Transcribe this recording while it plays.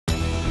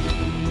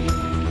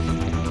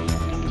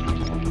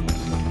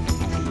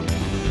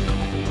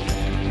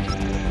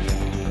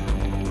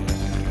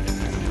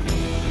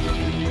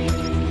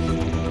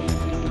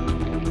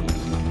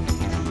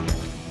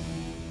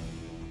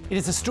It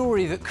is a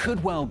story that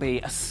could well be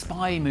a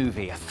spy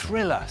movie, a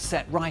thriller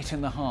set right in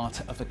the heart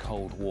of the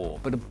Cold War.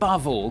 But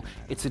above all,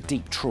 it's a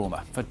deep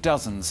trauma for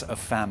dozens of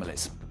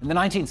families. In the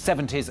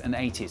 1970s and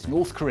 80s,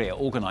 North Korea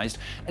organised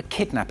a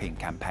kidnapping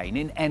campaign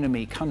in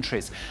enemy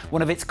countries.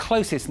 One of its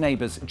closest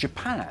neighbours,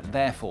 Japan,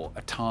 therefore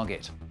a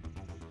target.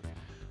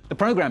 The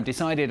programme,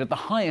 decided at the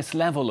highest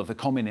level of the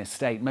communist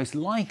state, most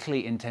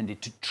likely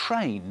intended to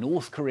train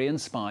North Korean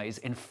spies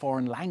in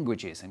foreign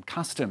languages and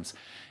customs.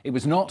 It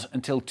was not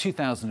until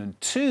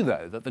 2002,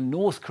 though, that the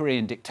North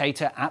Korean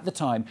dictator at the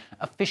time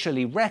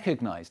officially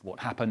recognised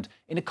what happened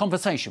in a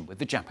conversation with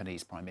the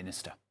Japanese Prime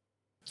Minister.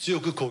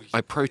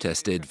 I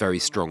protested very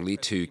strongly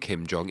to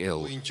Kim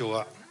Jong-il. He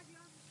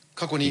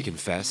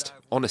confessed,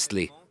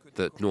 honestly,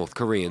 that North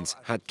Koreans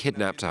had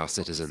kidnapped our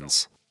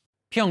citizens.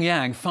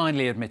 Pyongyang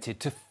finally admitted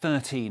to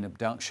 13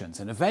 abductions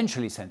and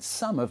eventually sent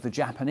some of the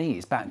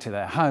Japanese back to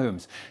their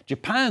homes.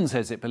 Japan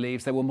says it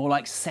believes there were more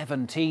like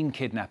 17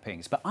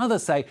 kidnappings, but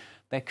others say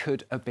there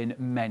could have been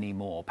many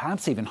more,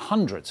 perhaps even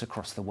hundreds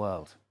across the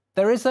world.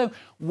 There is, though,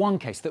 one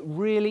case that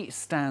really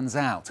stands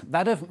out,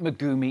 that of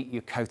Megumi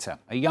Yokota,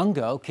 a young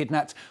girl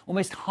kidnapped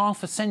almost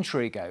half a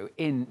century ago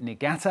in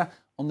Niigata,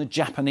 on the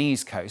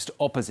Japanese coast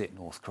opposite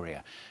North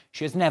Korea.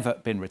 She has never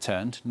been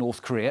returned,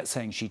 North Korea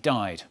saying she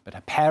died, but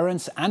her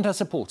parents and her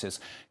supporters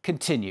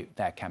continue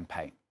their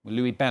campaign.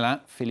 Louis Belin,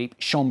 Philippe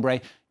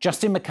Chambret,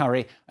 Justin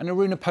McCurry and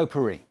Aruna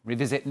Popuri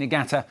revisit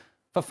Niigata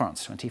for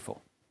France 24.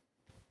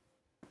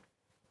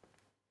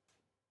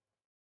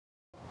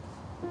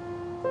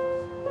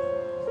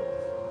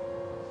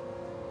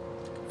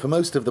 For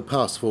most of the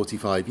past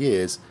 45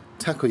 years,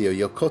 Takuya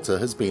Yokota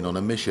has been on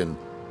a mission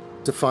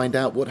to find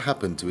out what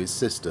happened to his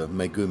sister,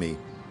 Megumi.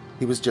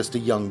 He was just a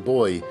young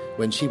boy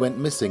when she went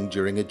missing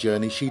during a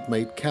journey she'd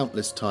made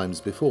countless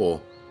times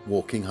before,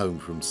 walking home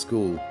from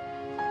school.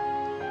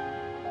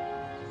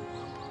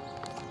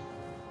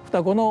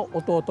 That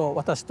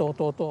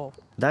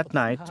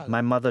night, my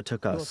mother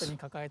took us,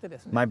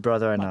 my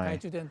brother and I,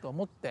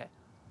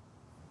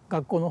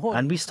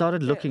 and we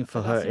started looking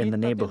for her in the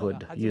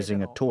neighborhood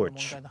using a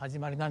torch.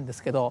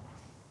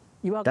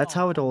 That's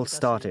how it all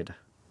started.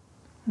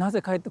 I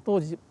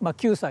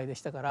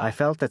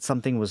felt that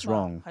something was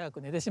wrong.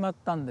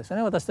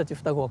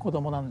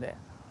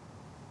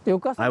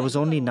 I was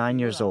only 9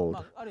 years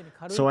old,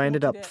 so I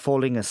ended up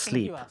falling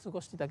asleep.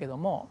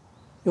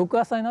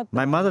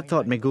 My mother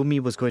thought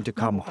Megumi was going to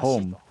come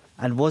home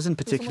and wasn't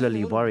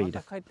particularly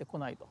worried.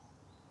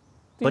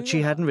 But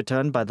she hadn't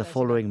returned by the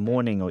following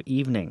morning or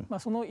evening.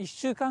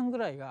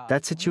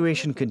 That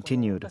situation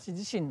continued.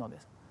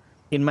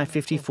 In my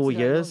 54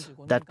 years,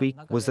 that week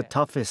was the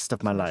toughest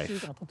of my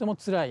life.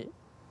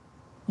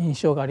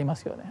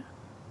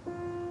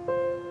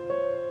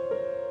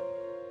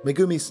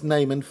 Megumi's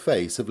name and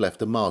face have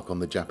left a mark on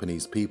the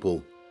Japanese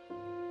people.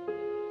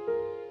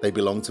 They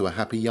belong to a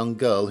happy young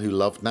girl who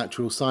loved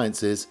natural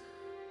sciences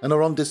and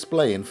are on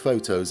display in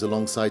photos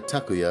alongside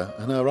Takuya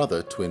and her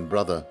other twin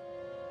brother.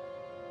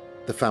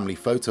 The family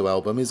photo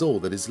album is all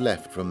that is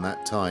left from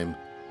that time.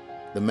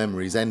 The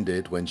memories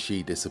ended when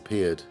she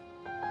disappeared.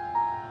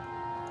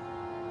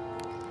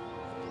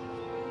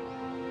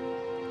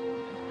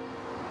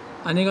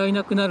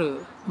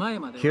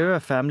 Here are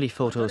family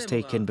photos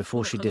taken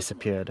before she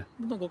disappeared.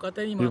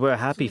 We were a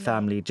happy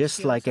family,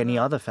 just like any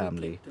other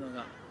family.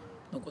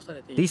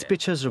 These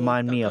pictures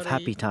remind me of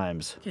happy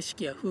times.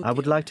 I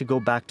would like to go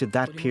back to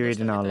that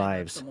period in our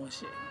lives.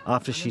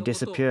 After she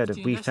disappeared,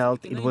 we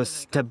felt it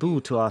was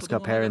taboo to ask our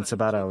parents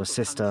about our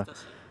sister.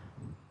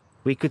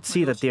 We could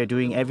see that they are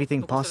doing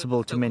everything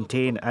possible to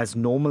maintain as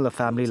normal a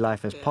family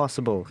life as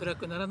possible.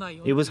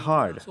 It was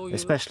hard,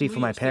 especially for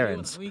my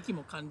parents.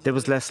 There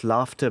was less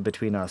laughter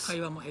between us,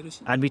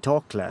 and we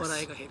talked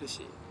less.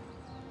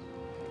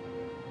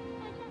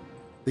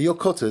 The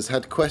Yokotas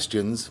had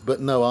questions, but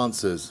no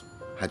answers.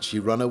 Had she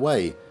run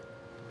away?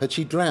 Had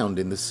she drowned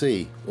in the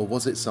sea, or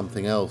was it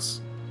something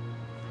else?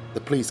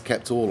 The police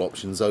kept all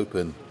options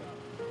open.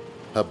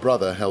 Her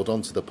brother held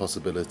on to the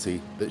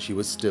possibility that she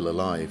was still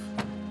alive.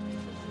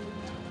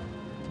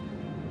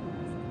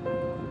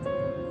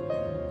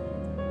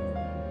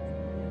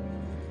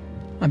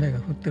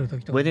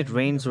 When it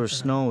rains or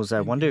snows,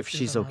 I wonder if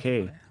she's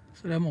okay.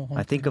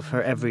 I think of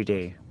her every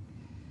day.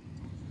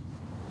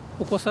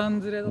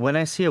 When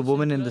I see a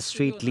woman in the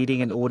street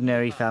leading an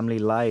ordinary family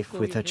life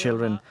with her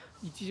children,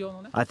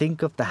 I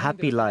think of the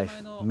happy life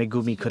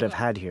Megumi could have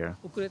had here.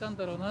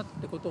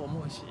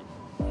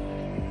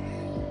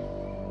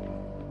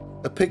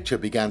 A picture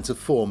began to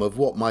form of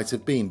what might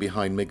have been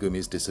behind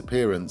Megumi's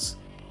disappearance.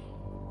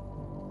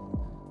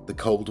 The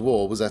Cold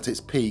War was at its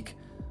peak,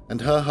 and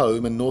her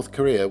home in North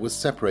Korea was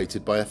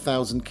separated by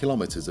 1,000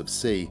 kilometers of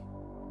sea.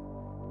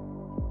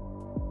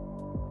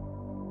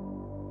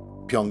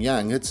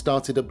 Pyongyang had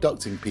started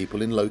abducting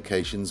people in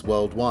locations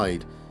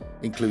worldwide,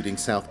 including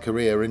South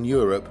Korea and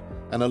Europe,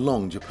 and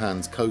along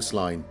Japan's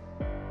coastline.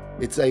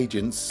 Its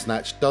agents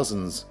snatched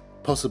dozens,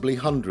 possibly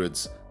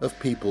hundreds, of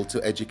people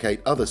to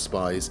educate other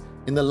spies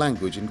in the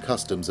language and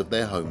customs of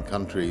their home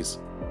countries.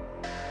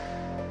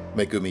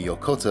 Megumi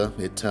Yokota,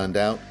 it turned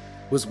out,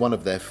 was one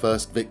of their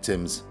first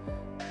victims,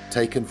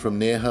 taken from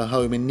near her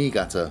home in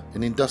Niigata,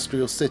 an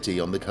industrial city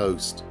on the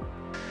coast.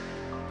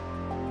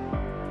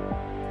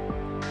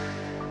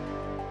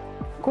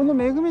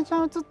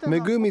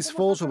 Megumi's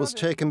photo was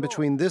taken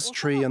between this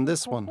tree and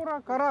this one.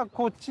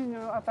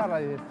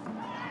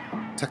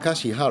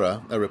 Takashi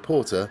Hara, a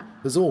reporter,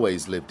 has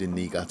always lived in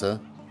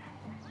Niigata.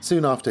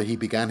 Soon after he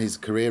began his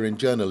career in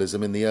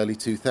journalism in the early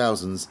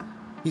 2000s,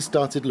 he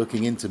started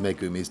looking into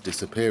Megumi's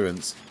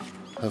disappearance.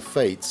 Her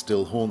fate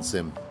still haunts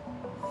him.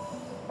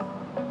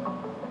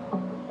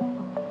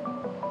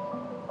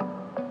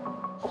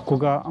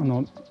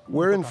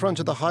 We're in front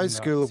of the high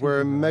school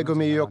where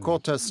Megumi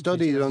Yokota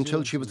studied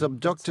until she was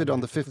abducted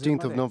on the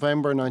 15th of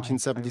November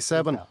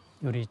 1977.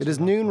 It is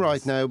noon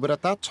right now, but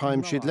at that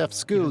time she'd left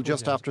school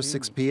just after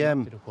 6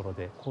 p.m.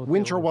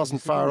 Winter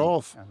wasn't far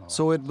off,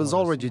 so it was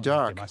already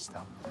dark.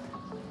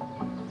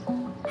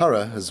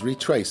 Hara has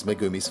retraced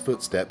Megumi's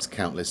footsteps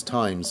countless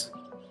times.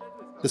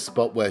 The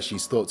spot where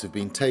she's thought to have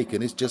been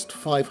taken is just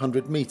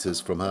 500 meters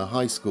from her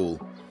high school,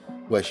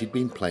 where she'd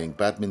been playing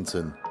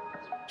badminton.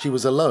 She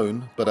was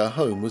alone, but her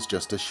home was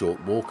just a short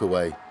walk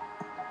away.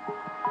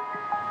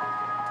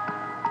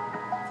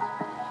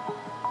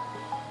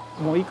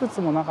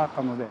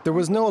 There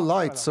was no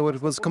light, so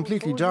it was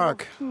completely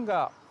dark.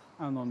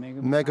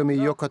 Megumi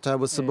Yokota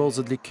was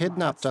supposedly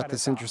kidnapped at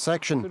this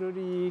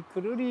intersection.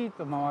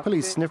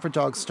 Police sniffer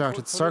dogs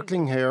started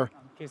circling here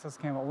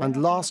and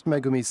lost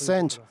Megumi's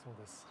scent.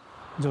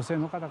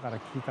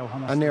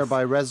 A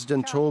nearby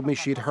resident told me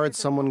she'd heard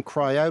someone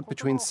cry out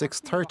between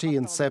 6:30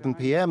 and 7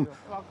 p.m.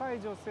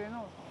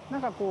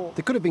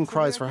 They could have been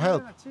cries for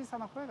help.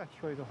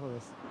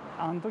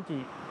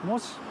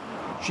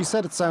 She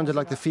said it sounded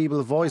like the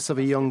feeble voice of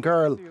a young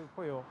girl.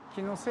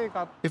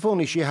 If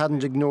only she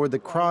hadn't ignored the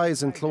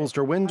cries and closed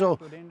her window,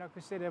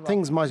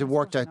 things might have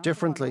worked out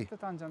differently.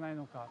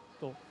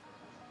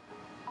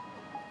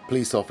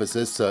 Police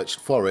officers searched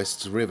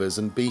forests, rivers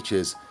and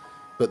beaches,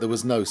 but there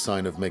was no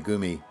sign of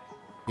Megumi.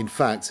 In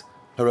fact,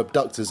 her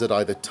abductors had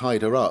either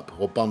tied her up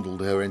or bundled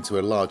her into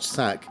a large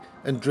sack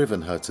and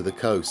driven her to the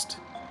coast.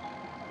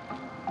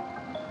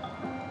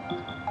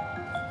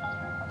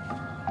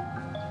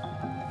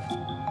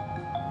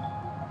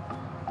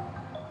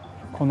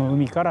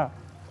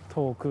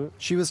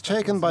 She was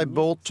taken by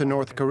boat to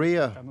North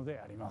Korea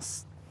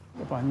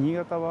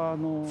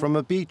from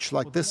a beach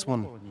like this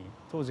one.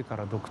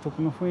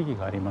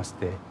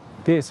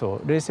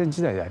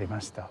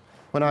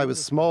 When I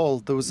was small,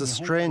 there was a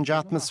strange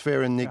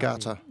atmosphere in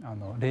Niigata.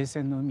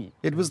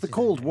 It was the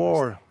Cold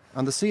War,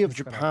 and the Sea of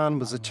Japan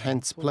was a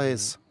tense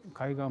place.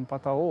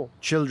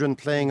 Children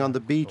playing on the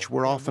beach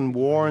were often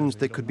warned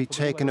they could be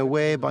taken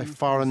away by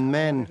foreign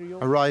men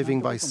arriving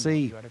by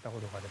sea.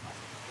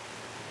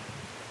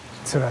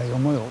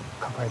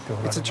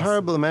 It's a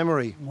terrible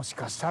memory.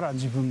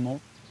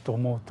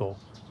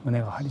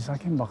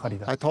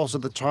 I thought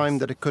at the time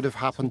that it could have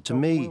happened to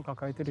me.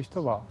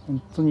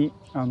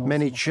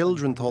 Many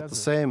children thought the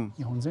same.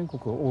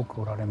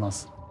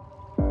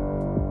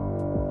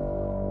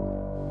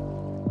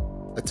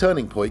 A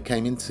turning point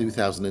came in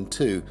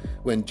 2002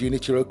 when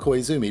Junichiro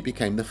Koizumi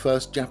became the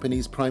first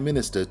Japanese Prime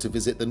Minister to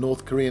visit the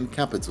North Korean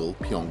capital,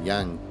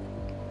 Pyongyang.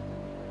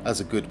 As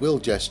a goodwill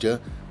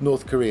gesture,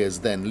 North Korea's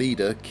then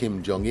leader,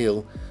 Kim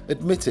Jong-il,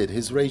 admitted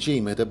his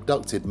regime had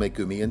abducted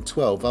Megumi and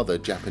 12 other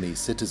Japanese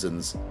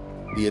citizens.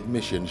 The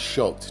admission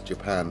shocked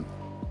Japan.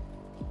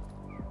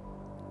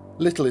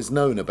 Little is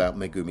known about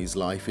Megumi's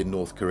life in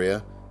North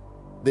Korea.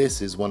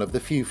 This is one of the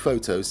few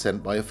photos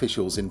sent by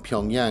officials in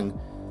Pyongyang,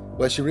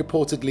 where she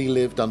reportedly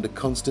lived under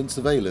constant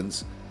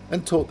surveillance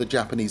and taught the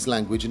Japanese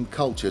language and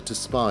culture to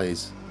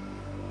spies.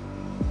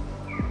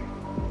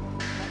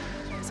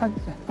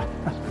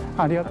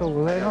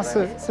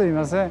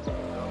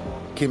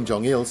 Kim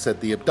Jong-il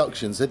said the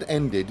abductions had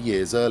ended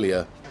years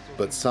earlier,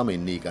 but some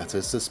in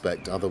Niigata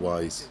suspect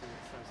otherwise.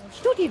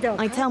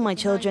 I tell my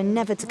children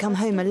never to come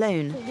home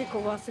alone,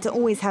 to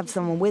always have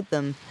someone with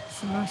them.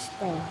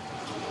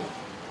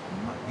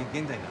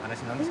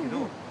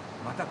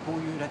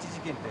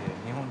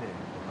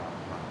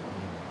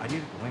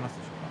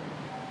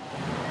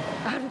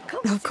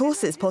 Of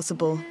course it's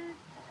possible.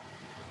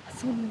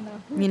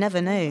 You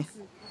never know.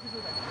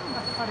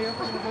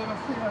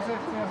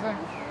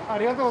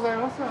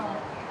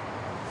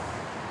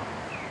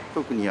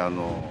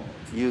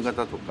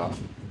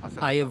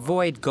 I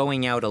avoid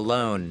going out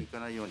alone,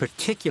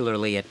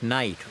 particularly at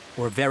night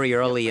or very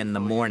early in the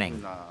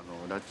morning.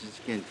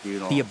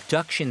 The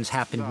abductions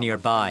happened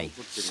nearby,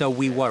 so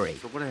we worry.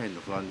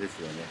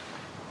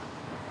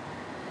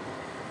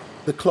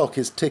 The clock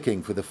is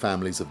ticking for the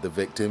families of the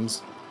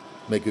victims.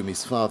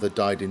 Megumi's father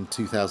died in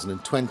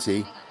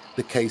 2020,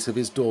 the case of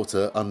his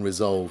daughter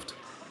unresolved.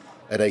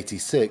 At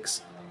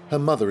 86, her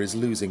mother is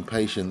losing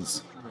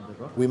patience.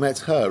 We met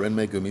her and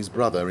Megumi's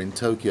brother in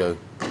Tokyo.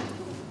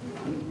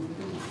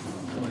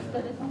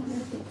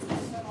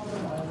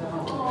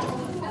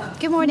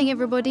 Good morning,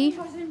 everybody.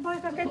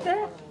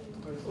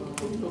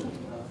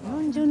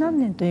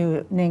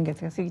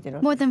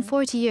 More than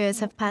 40 years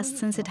have passed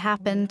since it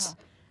happened.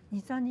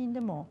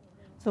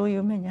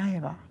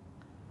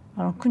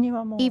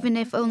 Even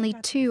if only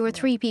 2 or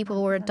 3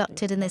 people were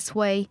abducted in this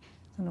way,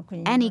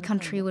 any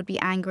country would be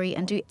angry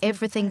and do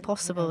everything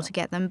possible to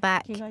get them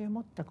back. They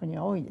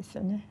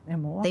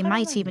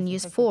might even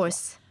use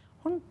force.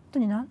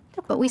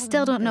 But we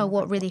still don't know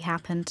what really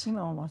happened.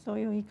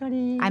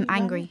 I'm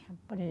angry.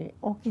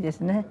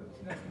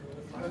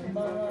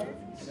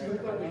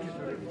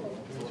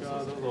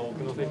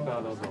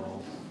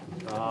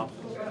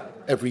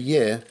 Every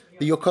year,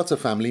 the Yokota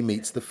family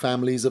meets the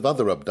families of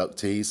other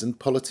abductees and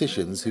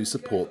politicians who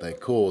support their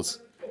cause.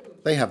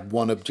 They have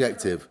one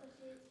objective: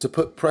 to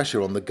put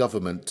pressure on the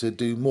government to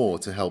do more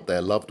to help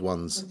their loved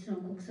ones.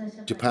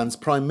 Japan's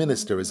Prime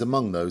Minister is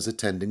among those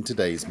attending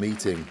today's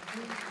meeting.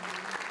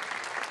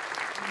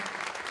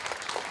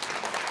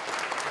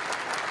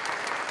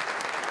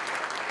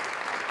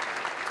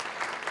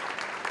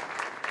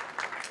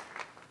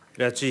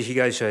 The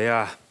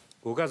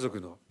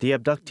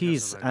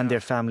abductees and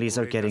their families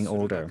are getting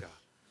older.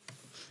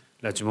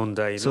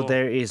 So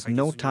there is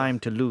no time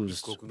to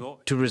lose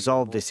to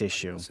resolve this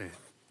issue.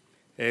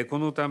 I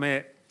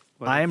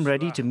am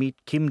ready to meet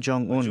Kim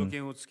Jong-un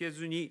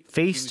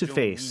face to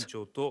face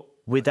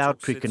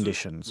without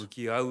preconditions.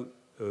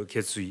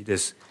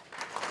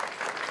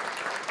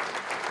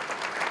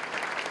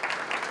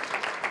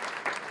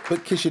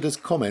 But Kishida's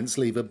comments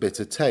leave a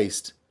bitter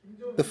taste.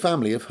 The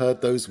family have heard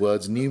those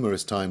words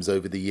numerous times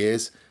over the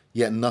years,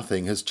 yet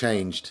nothing has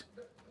changed.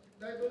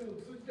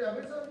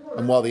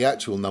 And while the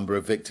actual number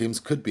of victims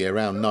could be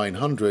around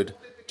 900,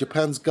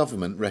 Japan's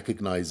government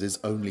recognizes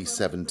only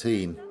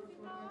 17.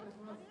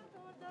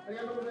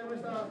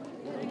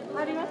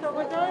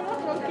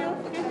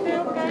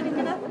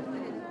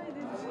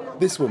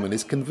 This woman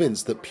is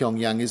convinced that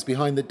Pyongyang is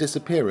behind the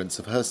disappearance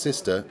of her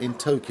sister in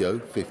Tokyo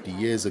 50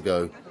 years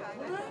ago.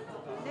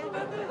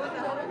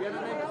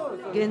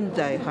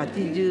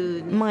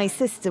 My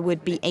sister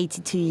would be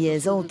 82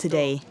 years old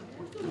today.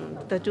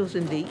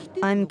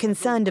 I'm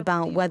concerned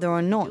about whether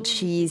or not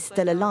she's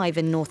still alive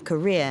in North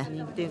Korea.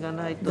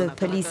 The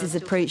police's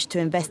approach to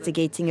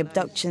investigating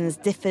abductions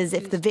differs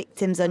if the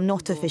victims are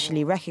not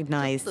officially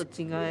recognized.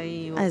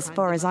 As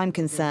far as I'm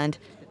concerned,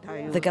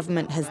 the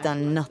government has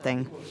done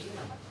nothing.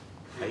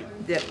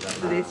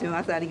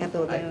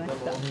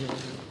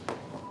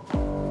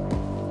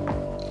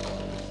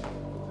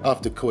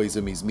 After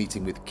Koizumi's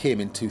meeting with Kim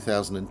in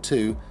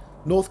 2002,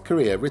 North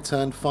Korea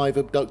returned 5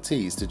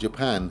 abductees to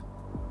Japan.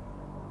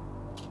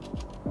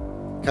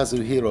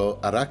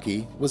 Kazuhiro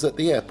Araki was at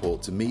the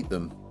airport to meet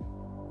them.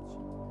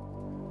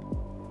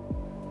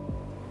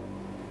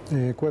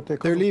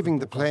 They're leaving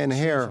the plane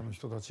here.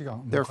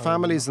 Their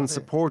families and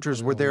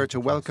supporters were there to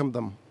welcome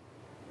them.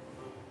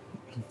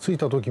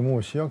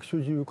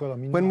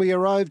 When we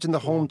arrived in the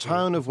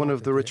hometown of one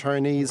of the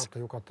returnees,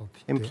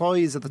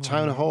 employees at the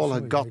town hall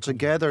had got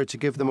together to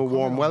give them a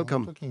warm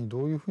welcome.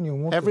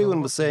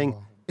 Everyone was saying,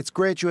 "It's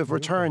great you have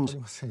returned."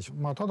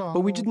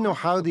 But we didn't know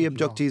how the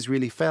abductees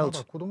really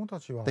felt.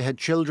 They had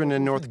children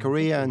in North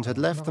Korea and had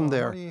left them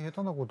there.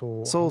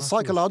 So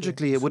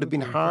psychologically, it would have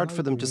been hard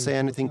for them to say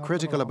anything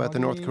critical about the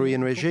North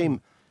Korean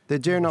regime. They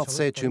dare not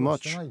say too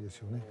much.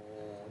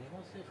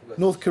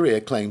 North Korea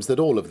claims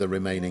that all of the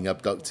remaining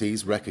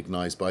abductees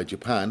recognized by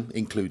Japan,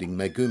 including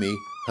Megumi,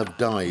 have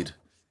died.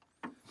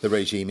 The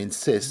regime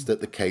insists that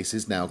the case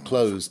is now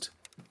closed.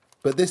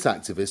 But this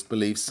activist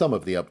believes some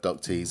of the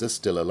abductees are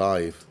still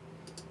alive.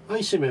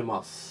 To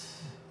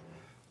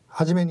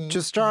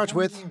start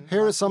with,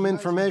 here is some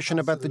information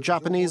about the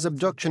Japanese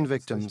abduction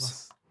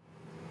victims.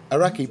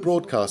 Araki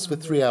broadcasts for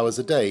 3 hours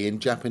a day in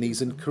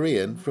Japanese and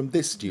Korean from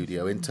this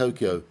studio in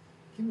Tokyo.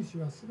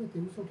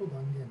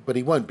 But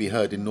he won't be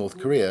heard in North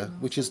Korea,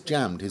 which has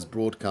jammed his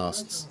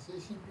broadcasts.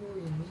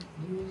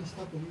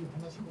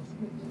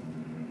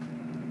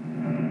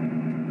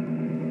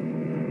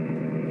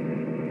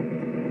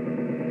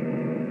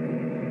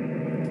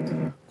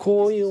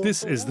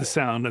 This is the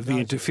sound of the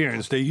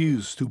interference they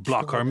use to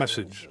block our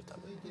message.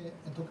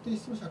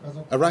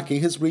 Araki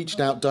has reached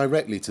out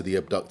directly to the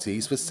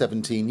abductees for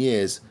 17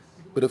 years,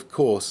 but of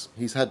course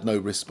he's had no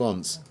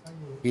response.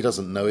 He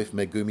doesn't know if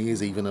Megumi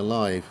is even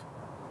alive.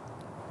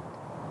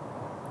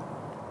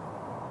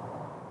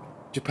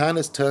 Japan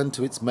has turned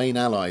to its main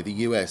ally,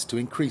 the US, to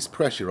increase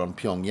pressure on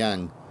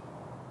Pyongyang.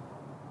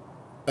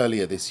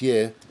 Earlier this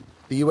year,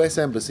 the US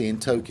Embassy in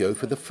Tokyo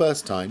for the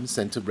first time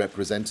sent a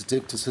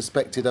representative to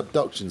suspected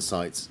abduction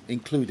sites,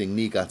 including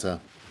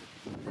Niigata.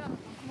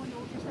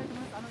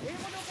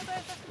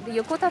 The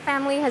Yokota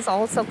family has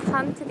also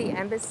come to the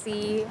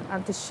embassy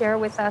to share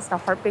with us the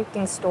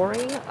heartbreaking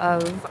story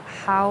of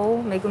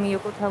how Megumi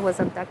Yokota was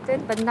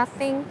abducted, but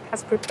nothing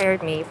has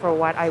prepared me for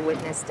what I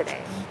witnessed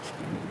today.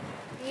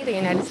 The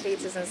United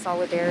States is in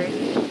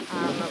solidarity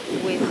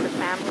with the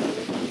family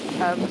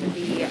of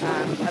the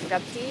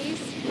abductees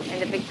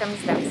and the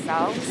victims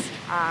themselves,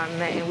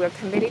 and we're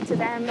committed to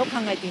them.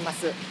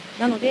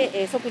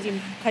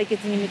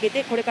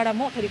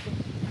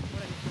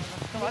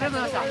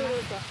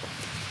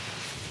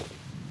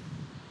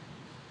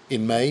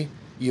 In May,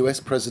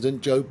 US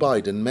President Joe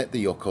Biden met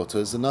the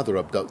Yokotas and other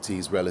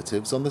abductees'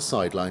 relatives on the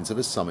sidelines of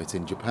a summit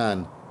in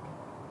Japan.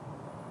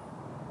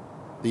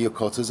 The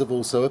Yokotas have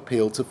also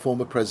appealed to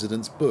former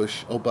Presidents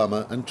Bush,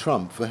 Obama and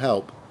Trump for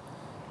help,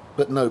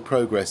 but no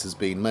progress has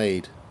been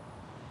made.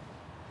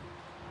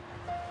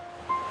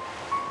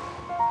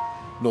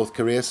 North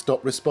Korea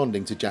stopped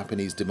responding to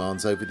Japanese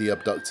demands over the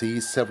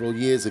abductees several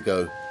years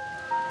ago.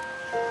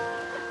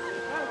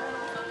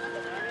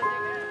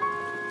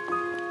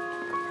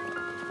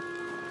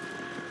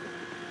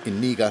 In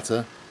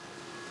Niigata,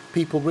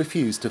 people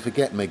refuse to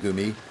forget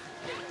Megumi,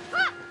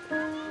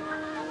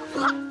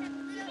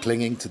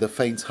 clinging to the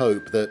faint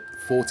hope that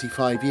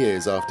 45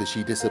 years after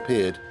she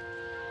disappeared,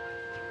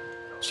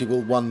 she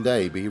will one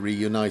day be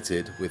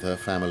reunited with her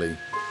family.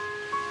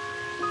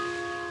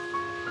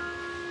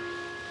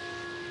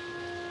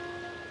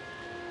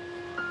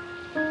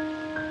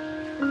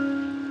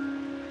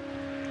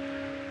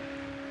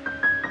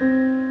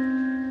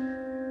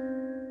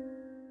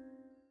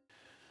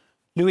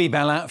 Louis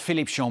Belin,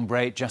 Philippe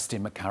Chambret,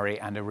 Justin McCurry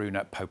and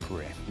Aruna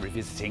Popuri,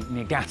 revisiting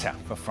Niigata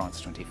for France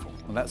 24.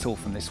 Well, that's all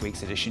from this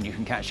week's edition. You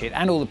can catch it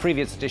and all the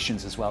previous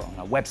editions as well on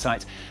our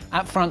website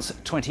at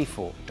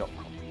france24.com.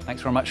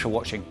 Thanks very much for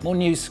watching. More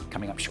news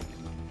coming up shortly.